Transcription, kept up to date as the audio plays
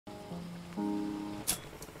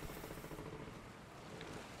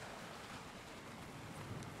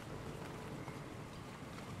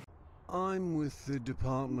I'm with the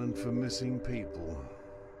Department for Missing People.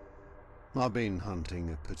 I've been hunting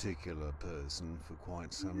a particular person for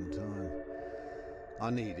quite some time. I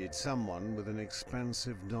needed someone with an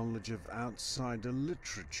expansive knowledge of outsider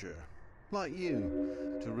literature, like you,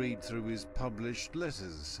 to read through his published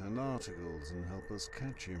letters and articles and help us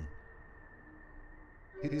catch him.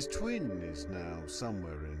 His twin is now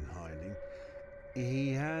somewhere in hiding.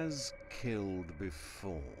 He has killed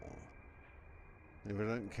before. If we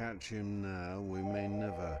don't catch him now, we may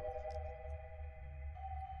never.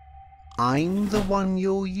 I'm the one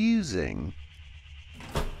you're using.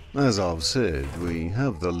 As I've said, we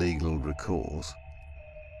have the legal recourse.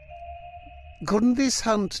 Couldn't this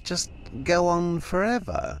hunt just go on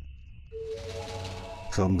forever?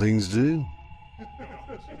 Some things do.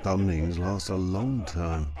 Some things last a long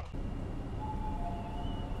time.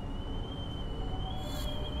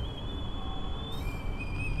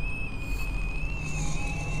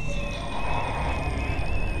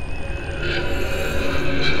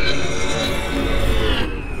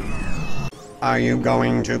 Are you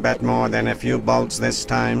going to bet more than a few bolts this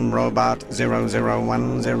time, Robot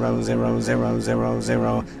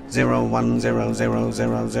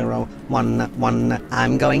 00100000001000011?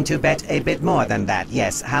 I'm going to bet a bit more than that,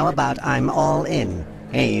 yes. How about I'm all in?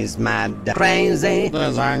 He's mad crazy.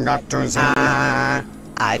 Yes, I got to say.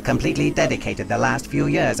 I've completely dedicated the last few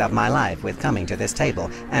years of my life with coming to this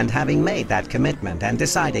table and having made that commitment and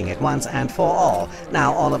deciding it once and for all.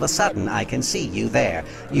 Now all of a sudden I can see you there.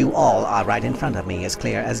 You all are right in front of me as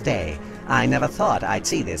clear as day. I never thought I'd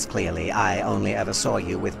see this clearly. I only ever saw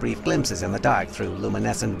you with brief glimpses in the dark through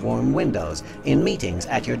luminescent warm windows, in meetings,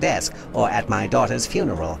 at your desk, or at my daughter's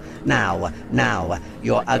funeral. Now,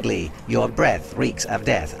 you're ugly. Your breath reeks of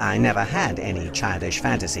death. I never had any childish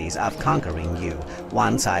fantasies of conquering you.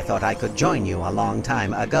 Once I thought I could join you a long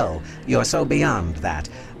time ago. You're so beyond that.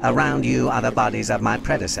 Around you are the bodies of my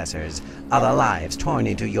predecessors, other lives torn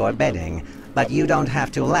into your bedding. But you don't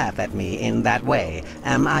have to laugh at me in that way.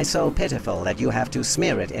 Am I so pitiful that you have to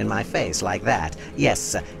smear it in my face like that?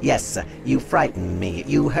 Yes, you frightened me,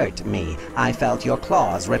 you hurt me. I felt your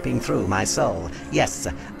claws ripping through my soul. Yes,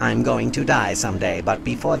 I'm going to die someday, but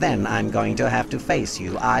before then I'm going to have to face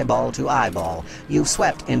you eyeball to eyeball. You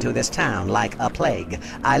swept into this town like a plague.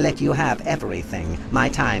 I let you have everything. My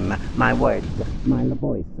time, my words, my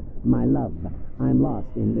voice, my love. I'm lost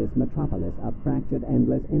in this metropolis of fractured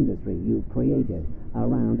endless industry you've created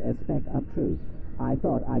around a speck of truth I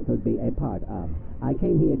thought I could be a part of. I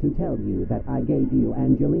came here to tell you that I gave you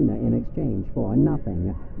Angelina in exchange for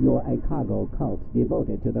nothing. You're a cargo cult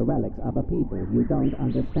devoted to the relics of a people you don't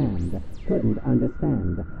understand, couldn't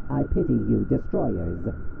understand. I pity you destroyers.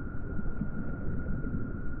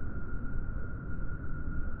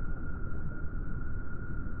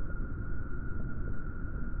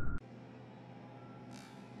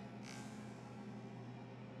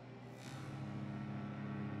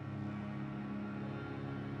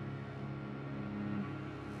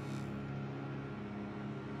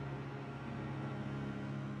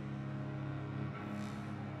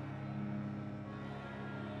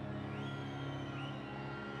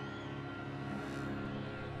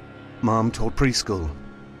 Mom taught preschool.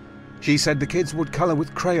 She said the kids would colour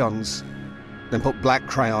with crayons, then put black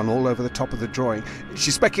crayon all over the top of the drawing. She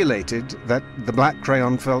speculated that the black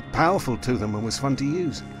crayon felt powerful to them and was fun to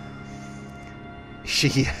use.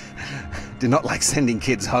 She did not like sending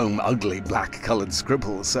kids home ugly black-coloured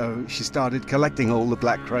scribbles, so she started collecting all the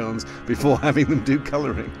black crayons before having them do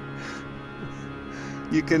colouring.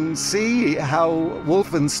 You can see how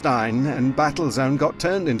Wolfenstein and Battlezone got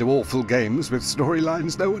turned into awful games with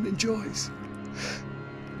storylines no one enjoys.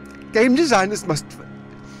 Game designers must...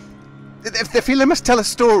 they feel they must tell a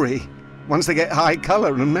story once they get high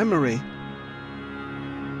colour and memory.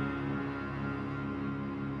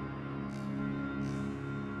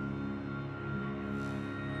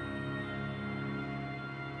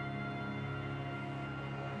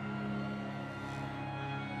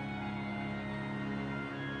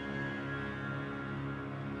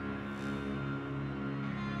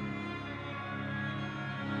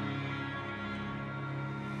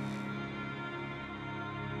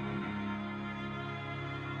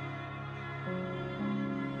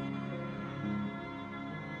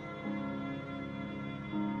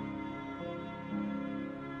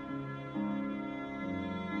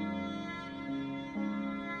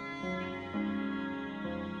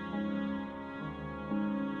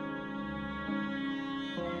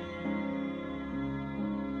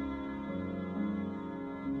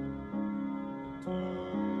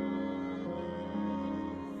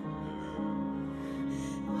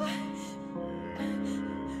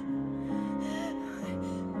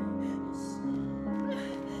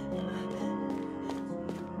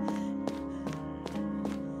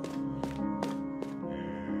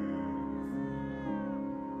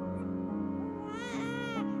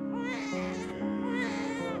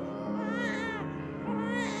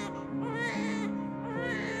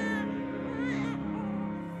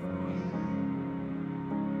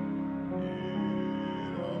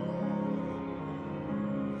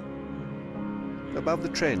 above the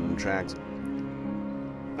train tracks.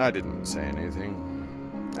 I didn't say anything.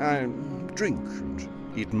 I drink and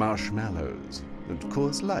eat marshmallows and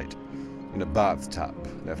Coors Light in a bathtub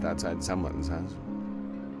left outside someone's house.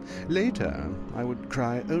 Later, I would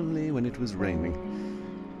cry only when it was raining.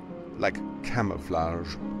 Like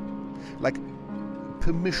camouflage. Like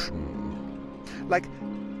permission. Like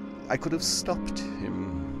I could have stopped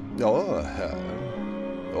him, or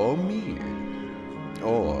her, or me,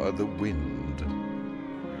 or the wind.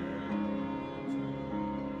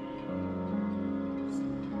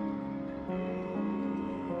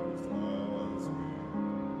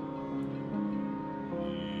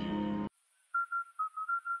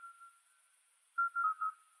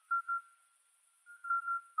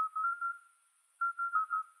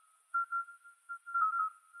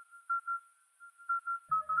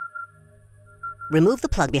 Remove the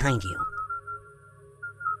plug behind you.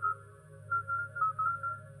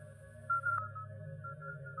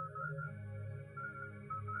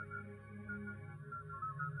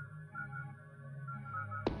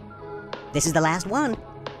 This is the last one.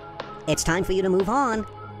 It's time for you to move on.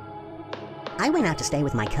 I went out to stay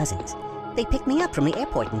with my cousins. They picked me up from the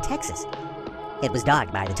airport in Texas. It was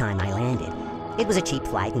dark by the time I landed. It was a cheap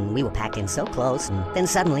flight and we were packed in so close, and then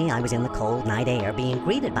suddenly I was in the cold night air being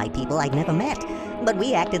greeted by people I'd never met. But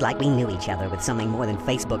we acted like we knew each other with something more than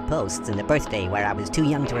Facebook posts and a birthday where I was too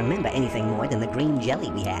young to remember anything more than the green jelly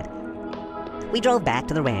we had. We drove back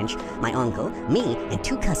to the ranch, my uncle, me, and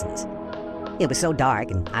 2 cousins. It was so dark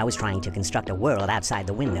and I was trying to construct a world outside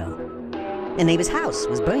the window. The neighbor's house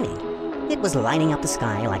was burning. It was lighting up the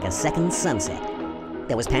sky like a second sunset.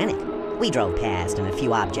 There was panic. We drove past and a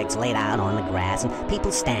few objects laid out on the grass and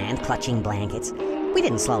people stand clutching blankets. We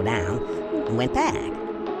didn't slow down and went back.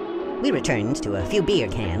 We returned to a few beer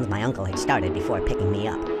cans my uncle had started before picking me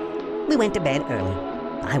up. We went to bed early.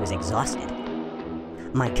 I was exhausted.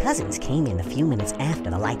 My cousins came in a few minutes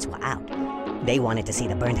after the lights were out. They wanted to see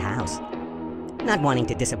the burnt house. Not wanting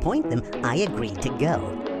to disappoint them, I agreed to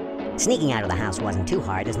go. Sneaking out of the house wasn't too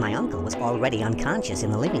hard as my uncle was already unconscious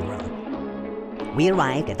in the living room. We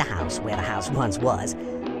arrived at the house where the house once was.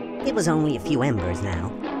 It was only a few embers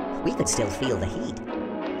now. We could still feel the heat.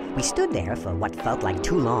 We stood there for what felt like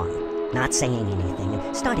too long, not saying anything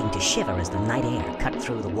and starting to shiver as the night air cut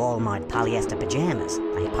through the Walmart polyester pajamas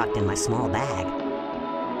I had packed in my small bag.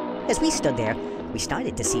 As we stood there, we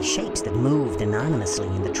started to see shapes that moved anonymously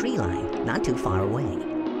in the tree line, not too far away.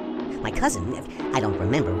 My cousin, I don't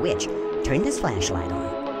remember which, turned his flashlight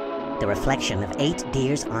on. The reflection of 8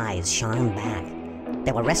 deer's eyes shone back.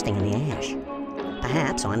 They were resting in the ash.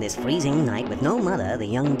 Perhaps on this freezing night with no mother, the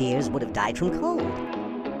young deers would have died from cold.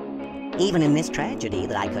 Even in this tragedy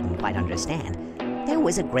that I couldn't quite understand, there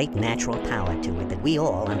was a great natural power to it that we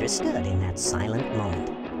all understood in that silent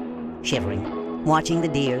moment. Shivering, watching the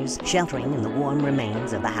deers sheltering in the warm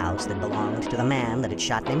remains of the house that belonged to the man that had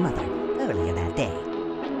shot their mother earlier that day.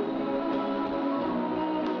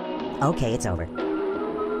 Okay, it's over.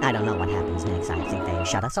 I don't know what happens next. I think they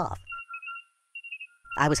shut us off.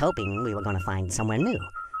 I was hoping we were going to find somewhere new.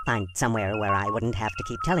 Find somewhere where I wouldn't have to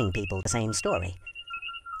keep telling people the same story.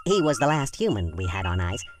 He was the last human we had on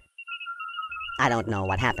ice. I don't know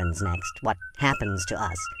what happens next, what happens to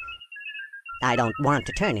us. I don't want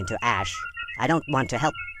to turn into ash. I don't want to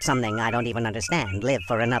help something I don't even understand live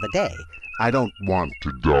for another day. I don't Want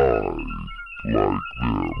to die like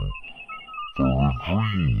them for a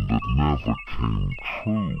dream that never came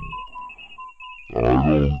true. I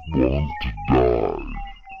don't want to die.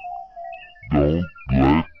 Don't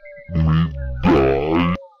let me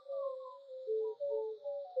die.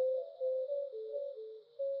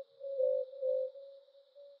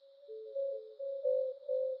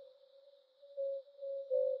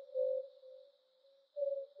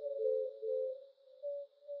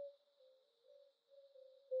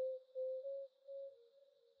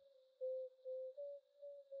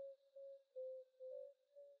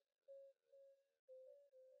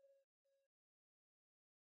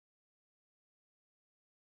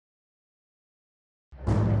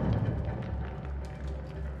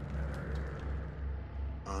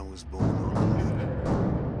 I was born on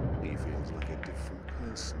Earth. He feels like a different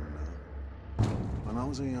person now. When I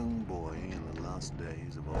was a young boy in the last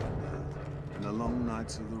days of old Earth, in the long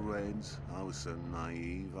nights of the raids, I was so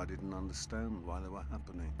naive I didn't understand why they were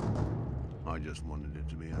happening. I just wanted it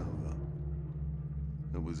to be over.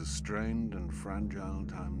 It was a strained and fragile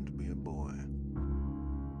time to be a boy.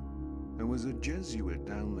 There was a Jesuit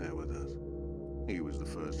down there with us. He was the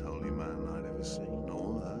first holy man I'd ever seen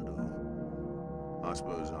or heard of. I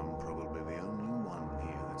suppose I'm probably the only one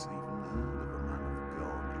here that's even heard of a man of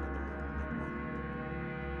God, let alone met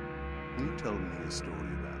one. He told me a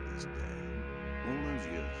story about this day, all those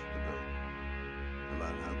years ago,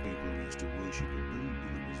 about how people used to worship a baby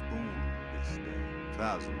that was born this day,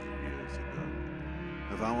 thousands of years ago,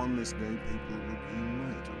 of how on this day people would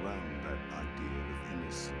unite around that idea of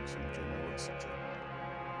innocence and generosity.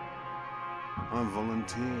 I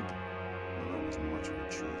volunteered, well, that wasn't much of a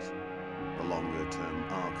choice. The longer-term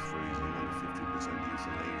arc freezing and a 50%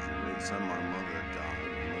 euthanasia rate, so my mother died,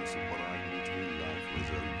 and most of what I knew to be life was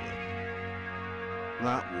over.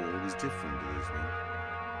 That war was different to this one.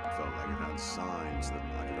 It felt like it had signs that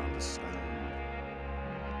I could understand.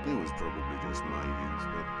 It was probably just my youth,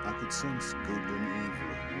 but I could sense good and evil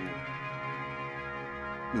at war.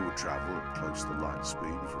 We would travel at close to light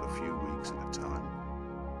speed for a few weeks at a time.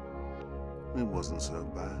 It wasn't so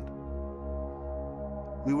bad.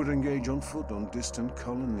 We would engage on foot on distant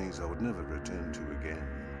colonies I would never return to again.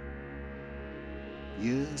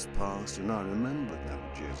 Years passed and I remembered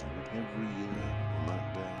that Jesuit every year on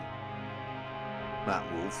that day. That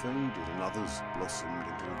war faded and others blossomed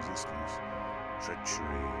into existence. Treachery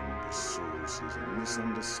and resources and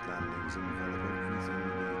misunderstandings envelop everything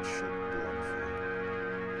we had shed blood for.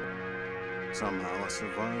 Somehow I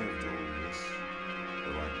survived all this.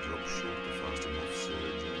 The right drop ship, the fast enough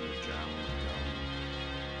surgeon, the jam, the gun.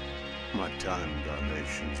 My time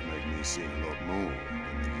dilations made me see a lot more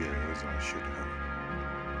than the years I should have.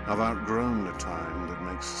 I've outgrown the time that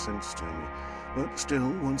makes sense to me, but still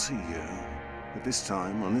once a year, at this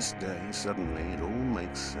time, on this day, suddenly it all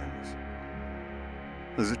makes sense.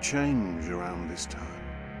 There's a change around this time,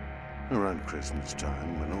 around Christmas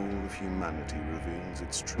time, when all of humanity reveals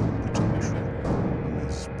its true potential, and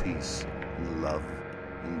there's peace and love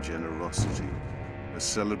and generosity, a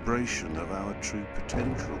celebration of our true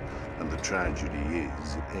potential, and the tragedy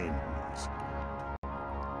is it ends.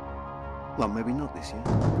 Well, maybe not this year.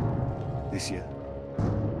 This year.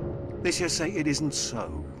 This year say it isn't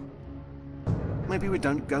so. Maybe we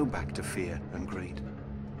don't go back to fear and greed.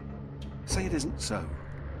 Say it isn't so.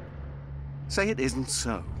 Say it isn't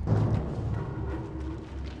so.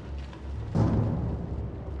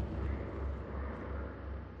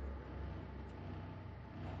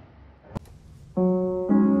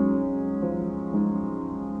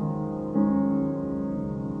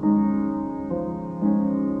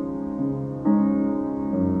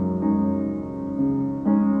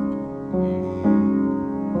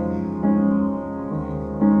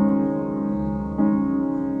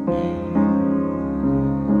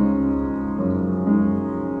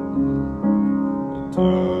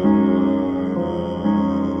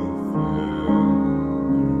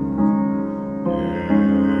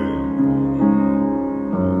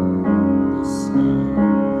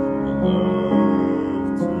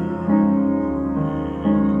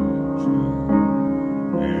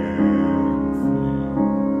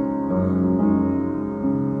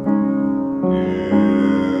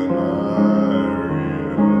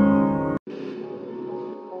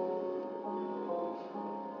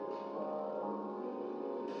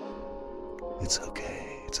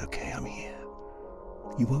 It's okay, I'm here.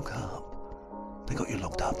 You woke up. They got you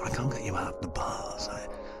locked up. I can't get you out the bars.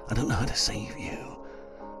 I don't know how to save you.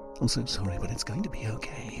 I'm so sorry, but it's going to be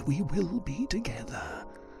okay. We will be together.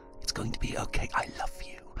 It's going to be okay. I love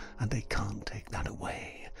you, and they can't take that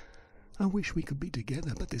away. I wish we could be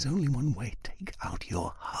together, but there's only one way. Take out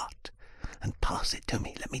your heart and pass it to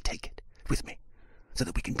me. Let me take it with me, so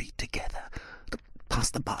that we can be together.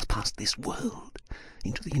 Past the bars, past this world,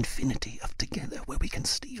 into the infinity of together, where we can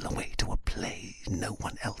steal away to a place no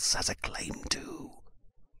one else has a claim to.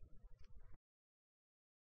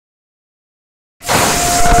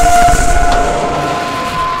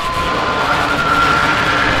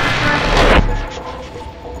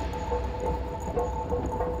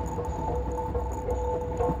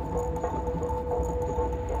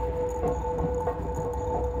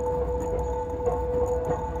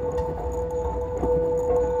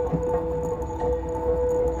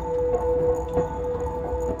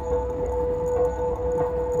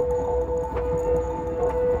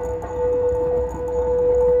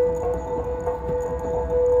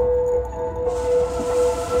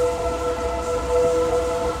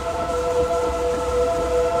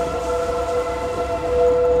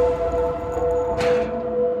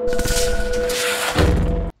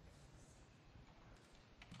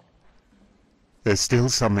 There's still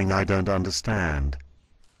something I don't understand.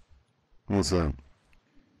 What's that?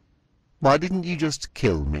 Why didn't you just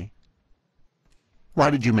kill me? Why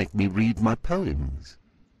did you make me read my poems?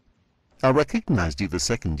 I recognized you the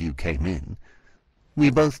second you came in. We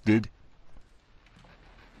both did.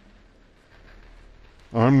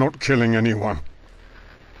 I'm not killing anyone.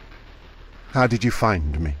 How did you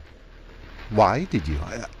find me? Why did you?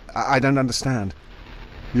 I don't understand.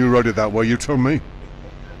 You wrote it that way, you told me.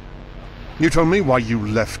 You told me why you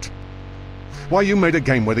left. Why you made a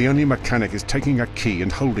game where the only mechanic is taking a key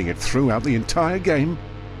and holding it throughout the entire game.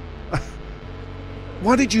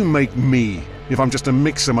 Why did you make me, if I'm just a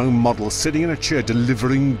Mixamo model sitting in a chair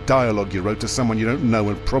delivering dialogue you wrote to someone you don't know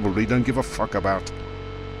and probably don't give a fuck about?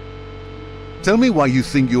 Tell me why you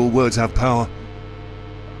think your words have power.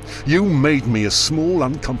 You made me a small,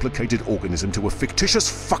 uncomplicated organism to a fictitious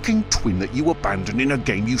fucking twin that you abandoned in a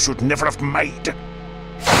game you should never have made.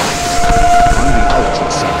 I'm the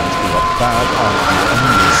ultrasound with a bad idea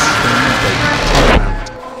and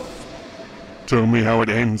you're Tell me how it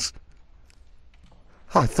ends.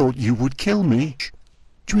 I thought you would kill me.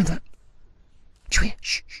 Do you hear that? Do you hear?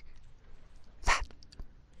 Shh, shh. That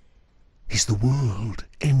is the world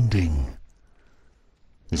ending.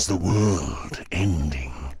 It's the world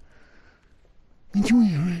ending. Did you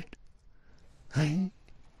hear it? Hey?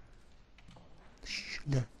 Shh,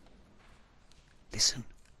 no. Listen.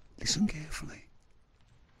 Listen carefully.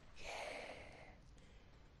 Yeah.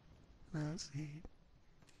 That's it.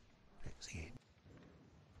 That's it.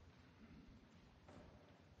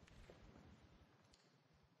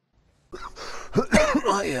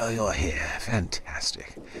 Oh, you're here.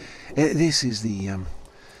 Fantastic. This is the end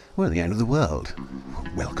of the world.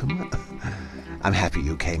 Welcome. I'm happy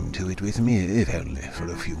you came to it with me, if only for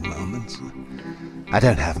a few moments. I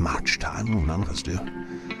don't have much time, none of us do.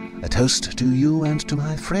 A toast to you and to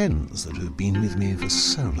my friends that have been with me for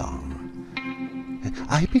so long.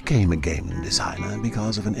 I became a game designer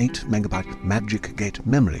because of an 8MB Magic Gate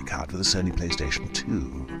memory card for the Sony PlayStation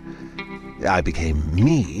 2. I became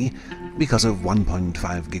me because of 1.5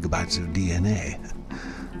 gigabytes of DNA,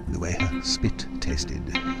 the way her spit tasted.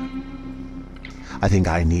 I think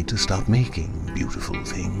I need to stop making beautiful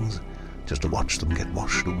things, just to watch them get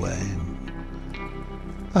washed away.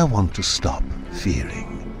 I want to stop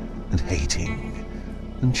fearing and hating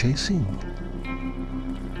and chasing.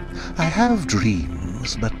 I have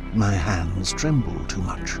dreams, but my hands tremble too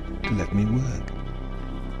much to let me work.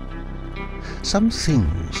 Some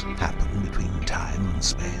things happen between time and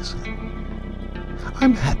space.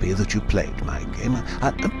 I'm happy that you played my game.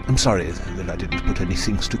 I'm sorry that I didn't put any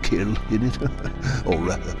things to kill in it,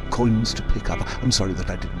 or coins to pick up. I'm sorry that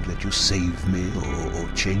I didn't let you save me or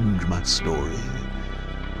change my story.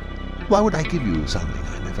 Why would I give you something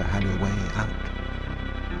I never had a way out?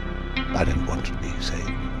 I don't want to be saved,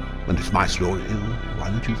 and it's my story. Why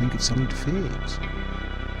don't you think it's something to fix?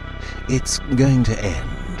 It's going to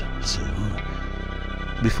end soon.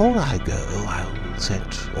 Before I go, I'll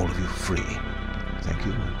set all of you free. Thank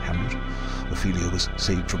you, Hamlet. Ophelia was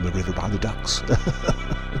saved from the river by the ducks.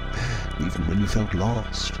 Even when you felt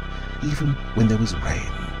lost, even when there was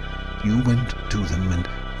rain, you went to them and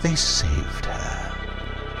they saved her.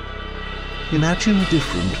 Imagine a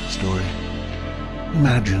different story.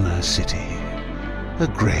 Imagine a city, a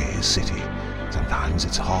grey city. Sometimes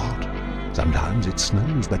it's hot, sometimes it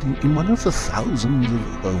snows, but in one of the thousands of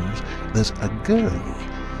homes, there's a girl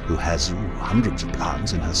who has hundreds of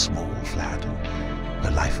plants in her small flat.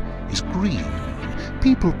 Her life is green.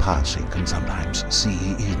 People passing can sometimes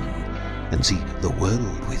see in and see the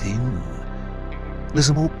world within. There's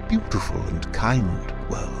a more beautiful and kind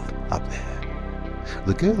world up there.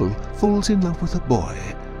 The girl falls in love with a boy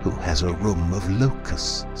who has a room of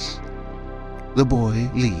locusts. The boy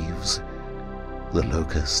leaves. The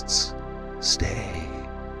locusts stay.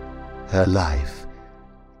 Her life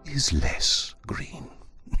is less green.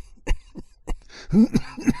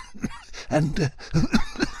 And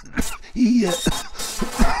he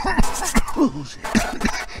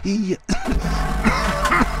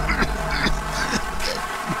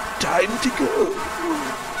time to go.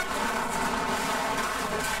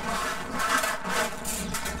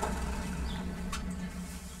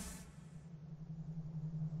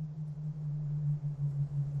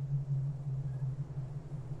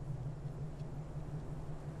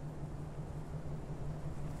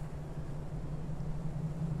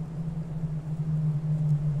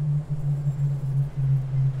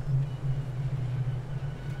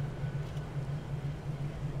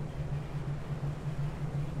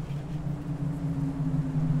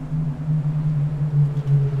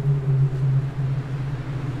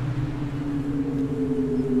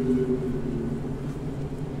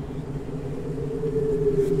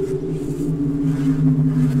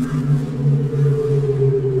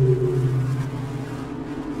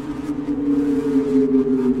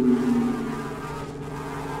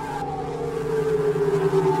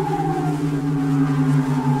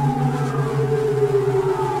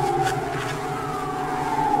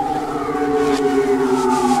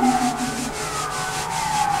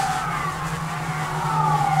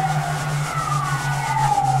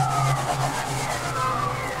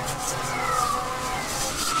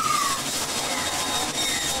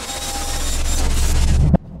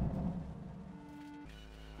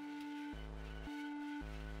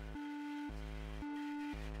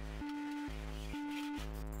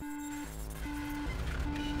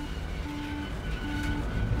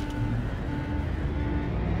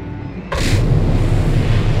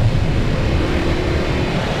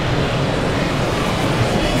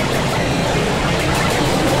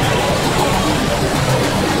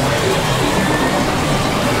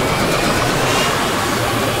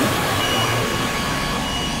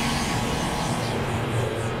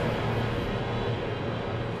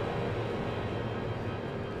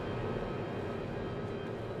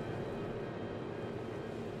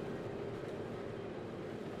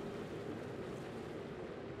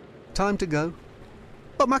 time to go.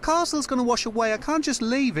 But my castle's going to wash away. I can't just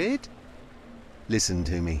leave it. Listen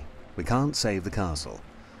to me. We can't save the castle.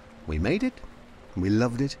 We made it, we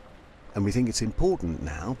loved it, and we think it's important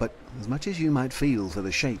now, but as much as you might feel for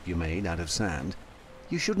the shape you made out of sand,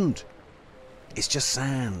 you shouldn't. It's just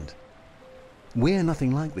sand. We're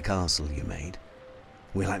nothing like the castle you made.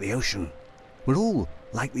 We're like the ocean. We're all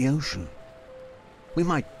like the ocean. We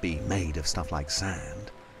might be made of stuff like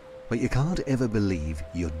sand, but you can't ever believe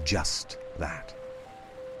you're just that.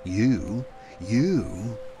 You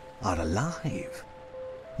are alive.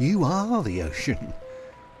 You are the ocean.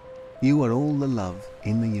 You are all the love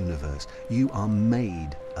in the universe. You are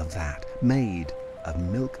made of that, made of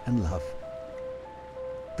milk and love.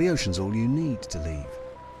 The ocean's all you need to leave,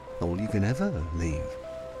 all you can ever leave.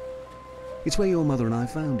 It's where your mother and I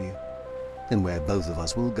found you, and where both of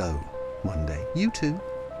us will go one day. You too,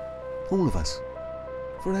 all of us,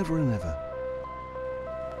 forever and ever.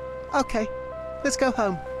 Okay, let's go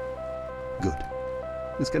home. Good.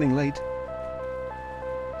 It's getting late.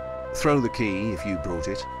 Throw the key if you brought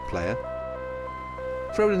it, player.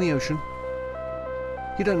 Throw it in the ocean.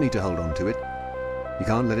 You don't need to hold on to it. You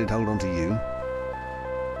can't let it hold on to you.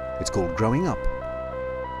 It's called growing up.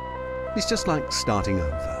 It's just like starting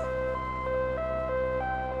over.